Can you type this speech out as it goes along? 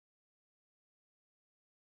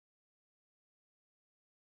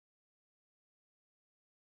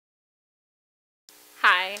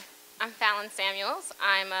Hi, I'm Fallon Samuels.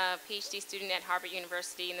 I'm a PhD student at Harvard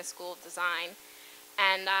University in the School of Design.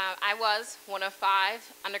 And I was one of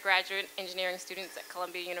 5 undergraduate engineering students at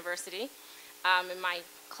Columbia University. In my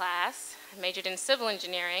class, I majored in civil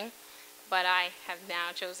engineering, but I have now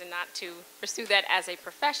chosen not to pursue that as a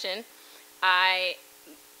profession. I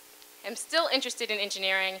am still interested in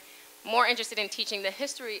engineering, more interested in teaching the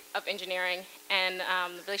history of engineering and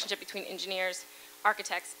the relationship between engineers,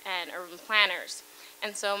 architects, and urban planners.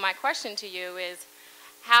 And so my question to you is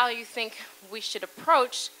how you think we should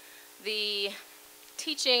approach the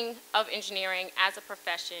teaching of engineering as a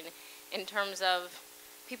profession in terms of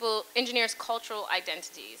engineers' cultural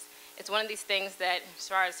identities. It's one of these things that, as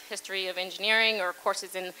far as history of engineering or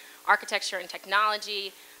courses in architecture and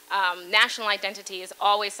technology, national identity is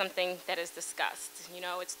always something that is discussed. You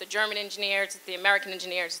know, it's the German engineers, it's the American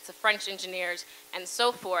engineers, it's the French engineers, and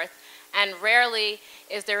so forth. And rarely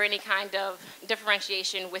is there any kind of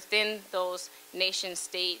differentiation within those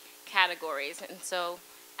nation-state categories. And so,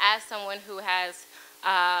 as someone who has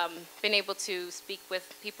been able to speak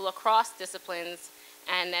with people across disciplines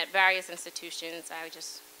and at various institutions, I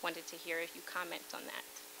just wanted to hear if you comment on that.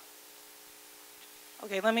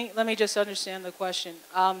 Okay, let me just understand the question.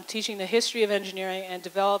 Teaching the history of engineering and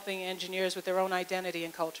developing engineers with their own identity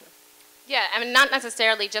and culture. Yeah, I mean, not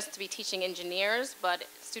necessarily just to be teaching engineers, but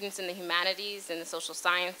students in the humanities and the social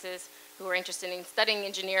sciences who are interested in studying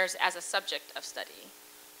engineers as a subject of study.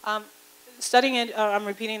 I'm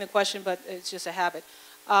repeating the question, but it's just a habit.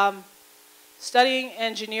 Studying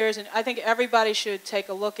engineers, and I think everybody should take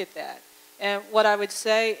a look at that. And what I would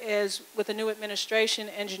say is, with the new administration,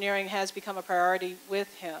 engineering has become a priority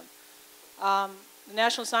with him. The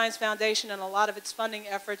National Science Foundation and a lot of its funding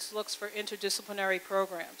efforts looks for interdisciplinary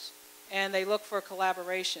programs, and they look for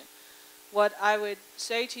collaboration. What I would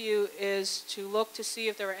say to you is to look to see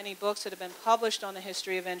if there are any books that have been published on the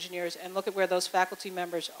history of engineers and look at where those faculty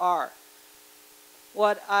members are.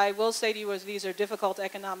 What I will say to you is these are difficult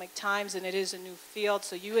economic times and it is a new field,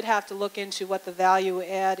 so you would have to look into what the value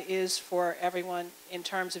add is for everyone in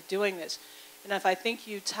terms of doing this. And if I think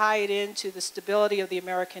you tie it into the stability of the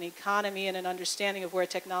American economy and an understanding of where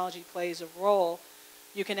technology plays a role,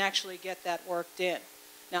 you can actually get that worked in.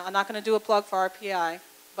 Now, I'm not going to do a plug for RPI,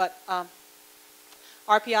 but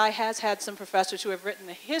RPI has had some professors who have written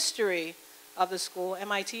the history of the school.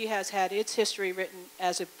 MIT has had its history written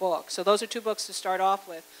as a book. So those are 2 books to start off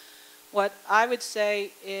with. What I would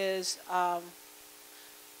say is,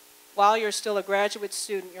 while you're still a graduate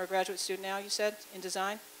student, you're a graduate student now, you said, in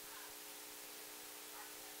design?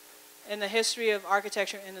 In the history of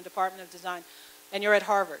architecture in the Department of Design, and you're at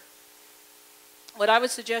Harvard. What I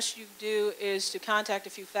would suggest you do is to contact a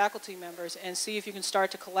few faculty members and see if you can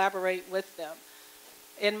start to collaborate with them.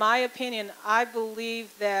 In my opinion, I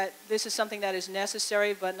believe that this is something that is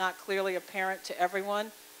necessary but not clearly apparent to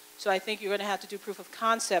everyone. So I think you're going to have to do proof of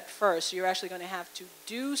concept first. So you're actually going to have to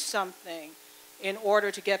do something in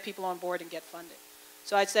order to get people on board and get funding.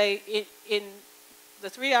 So I'd say in the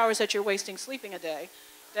 3 hours that you're wasting sleeping a day,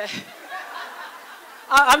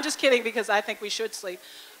 I'm just kidding because I think we should sleep.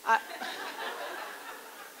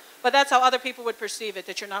 But that's how other people would perceive it,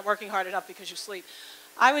 that you're not working hard enough because you sleep.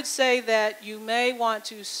 I would say that you may want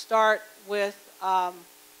to start with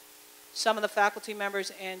some of the faculty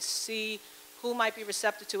members and see who might be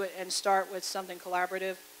receptive to it and start with something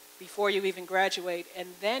collaborative before you even graduate. And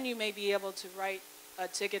then you may be able to write a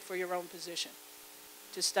ticket for your own position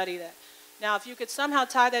to study that. Now, if you could somehow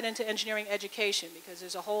tie that into engineering education, because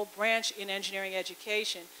there's a whole branch in engineering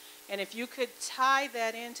education, and if you could tie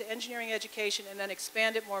that into engineering education and then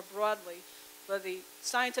expand it more broadly for the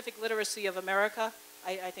scientific literacy of America,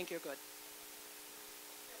 I think you're good.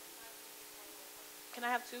 Can I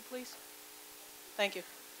have 2, please? Thank you.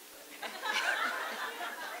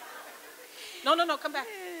 No, come back.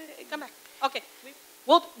 Come back. Okay,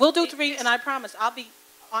 we'll do 3, and I promise I'll be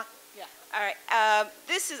on. Yeah. All right.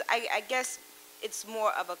 This is, I guess, it's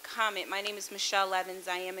more of a comment. My name is Michelle Evans.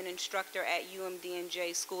 I am an instructor at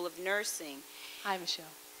UMDNJ School of Nursing. Hi, Michelle.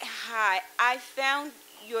 Hi. I found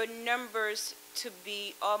your numbers to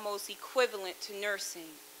be almost equivalent to nursing.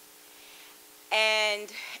 And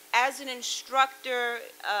as an instructor,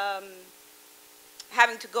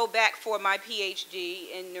 having to go back for my PhD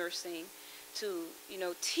in nursing to,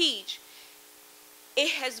 teach, it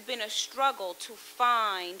has been a struggle to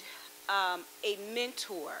find a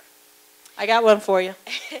mentor. I got one for you.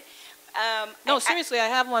 No, seriously, I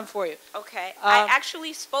have one for you. Okay. I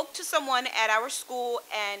actually spoke to someone at our school,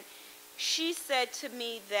 and she said to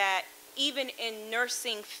me that even in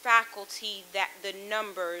nursing faculty, that the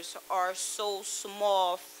numbers are so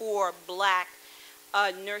small for black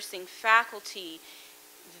nursing faculty.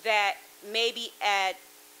 that maybe at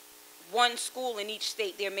one school in each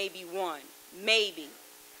state there may be one, maybe.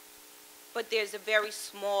 But there's a very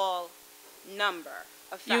small number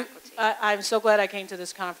of faculty. I'm so glad I came to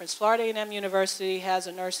this conference. Florida A&M University has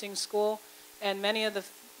a nursing school, and many of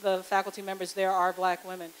the faculty members there are black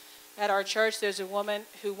women. At our church, there's a woman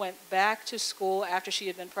who went back to school after she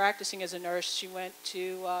had been practicing as a nurse. She went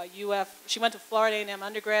to UF. She went to Florida A&M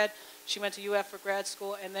undergrad. She went to UF for grad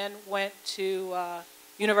school, and then went to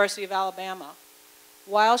University of Alabama.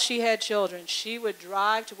 While she had children, she would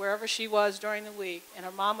drive to wherever she was during the week, and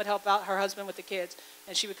her mom would help out her husband with the kids,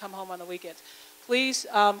 and she would come home on the weekends. Please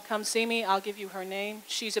come see me. I'll give you her name.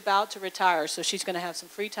 She's about to retire, so she's going to have some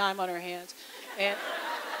free time on her hands. And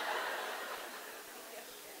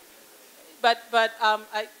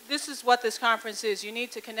this is what this conference is. You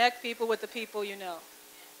need to connect people with the people you know.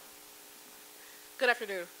 Good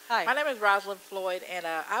afternoon. Hi. My name is Rosalind Floyd, and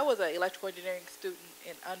I was an electrical engineering student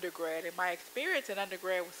in undergrad, and my experience in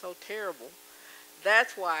undergrad was so terrible.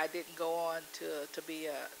 That's why I didn't go on to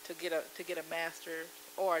get a master's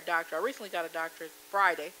or a doctorate. I recently got a doctorate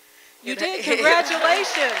Friday. You did?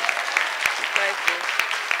 Congratulations. Thank you.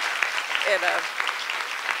 And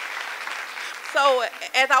so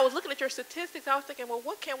as I was looking at your statistics, I was thinking, well,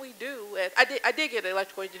 what can we do? I did get an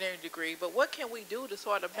electrical engineering degree, but what can we do to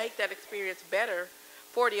sort of make that experience better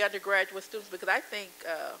for the undergraduate students? Because I think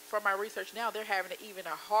from my research now, they're having even a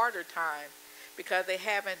harder time because they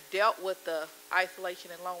haven't dealt with the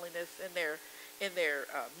isolation and loneliness in their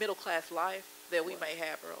middle class life that we may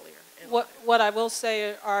have earlier in life. What I will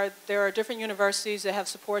say are there are different universities that have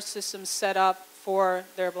support systems set up for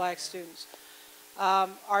their black students.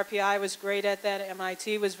 RPI was great at that.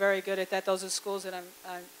 MIT was very good at that. Those are the schools that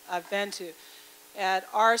I've been to. At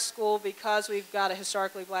our school, because we've got a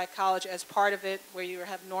historically black college as part of it, where you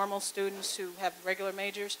have normal students who have regular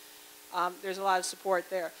majors, there's a lot of support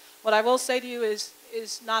there. What I will say to you is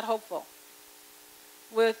not hopeful.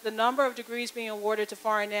 With the number of degrees being awarded to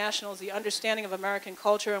foreign nationals, the understanding of American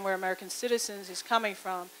culture and where American citizens is coming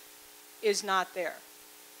from is not there.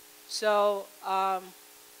 So I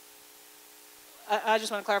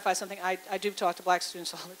just want to clarify something. I do talk to black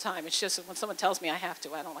students all the time. It's just that when someone tells me I have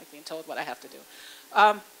to, I don't like being told what I have to do.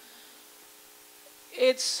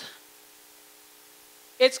 It's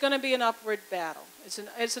going to be an upward battle.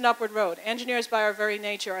 It's an upward road. Engineers, by our very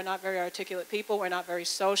nature, are not very articulate people. We're not very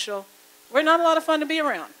social. We're not a lot of fun to be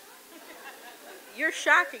around. You're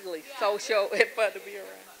shockingly social and fun to be around.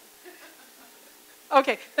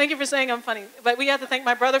 Okay, thank you for saying I'm funny. But we have to thank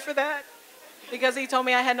my brother for that, because he told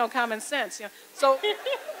me I had no common sense. You know? So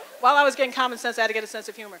while I was getting common sense, I had to get a sense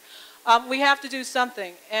of humor. We have to do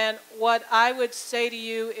something. And what I would say to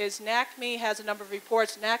you is NACME has a number of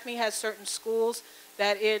reports. NACME has certain schools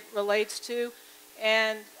that it relates to.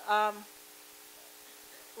 And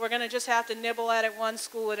we're going to just have to nibble at it one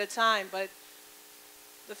school at a time. But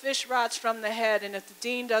the fish rots from the head. And if the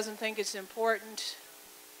dean doesn't think it's important,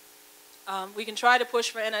 we can try to push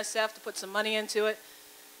for NSF to put some money into it.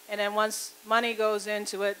 And then once money goes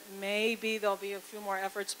into it, maybe there'll be a few more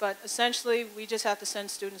efforts. But essentially, we just have to send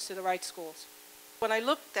students to the right schools. When I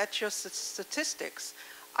looked at your statistics,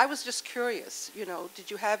 I was just curious, you know, did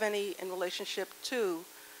you have any in relationship to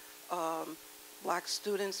black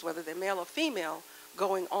students, whether they're male or female,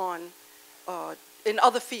 going on in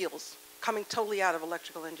other fields, coming totally out of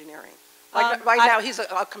electrical engineering? Like right now, he's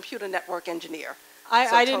a computer network engineer.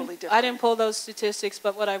 I didn't pull those statistics,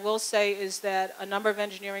 but what I will say is that a number of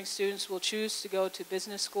engineering students will choose to go to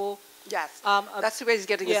business school. Yes, that's the way he's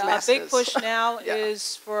getting his master's. A big push now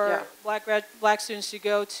is for black students to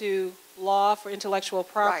go to law for intellectual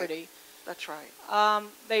property. Right. That's right.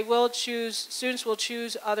 Students will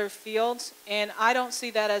choose other fields, and I don't see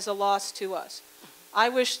that as a loss to us. I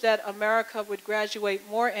wish that America would graduate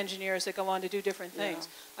more engineers that go on to do different things.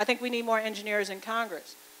 I think we need more engineers in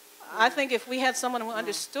Congress. I think if we had someone who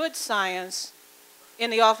understood science in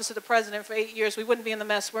the office of the president for 8 years, we wouldn't be in the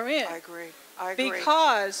mess we're in. I agree. I agree.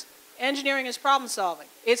 Because engineering is problem solving.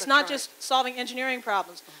 It's not just solving engineering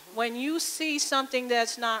problems. When you see something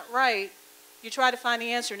that's not right, you try to find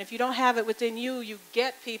the answer. And if you don't have it within you, you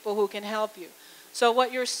get people who can help you. So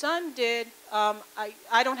what your son did,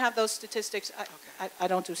 I don't have those statistics. I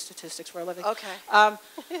don't do statistics for a living. Okay.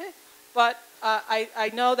 But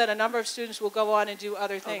I know that a number of students will go on and do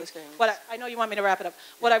other things. I know you want me to wrap it up.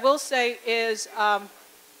 What I will say is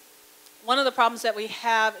one of the problems that we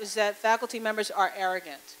have is that faculty members are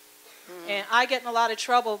arrogant. And I get in a lot of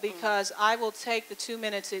trouble because I will take the 2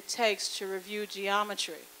 minutes it takes to review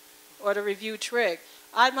geometry or to review trig.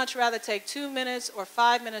 I'd much rather take 2 minutes or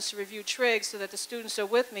 5 minutes to review trigs so that the students are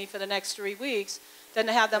with me for the next 3 weeks than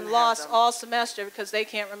to have them lost all semester because they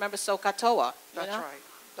can't remember SOHCAHTOA. That's right.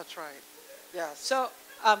 That's right. Yes. So,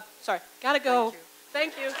 sorry, gotta go.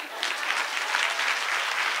 Thank you. Thank you.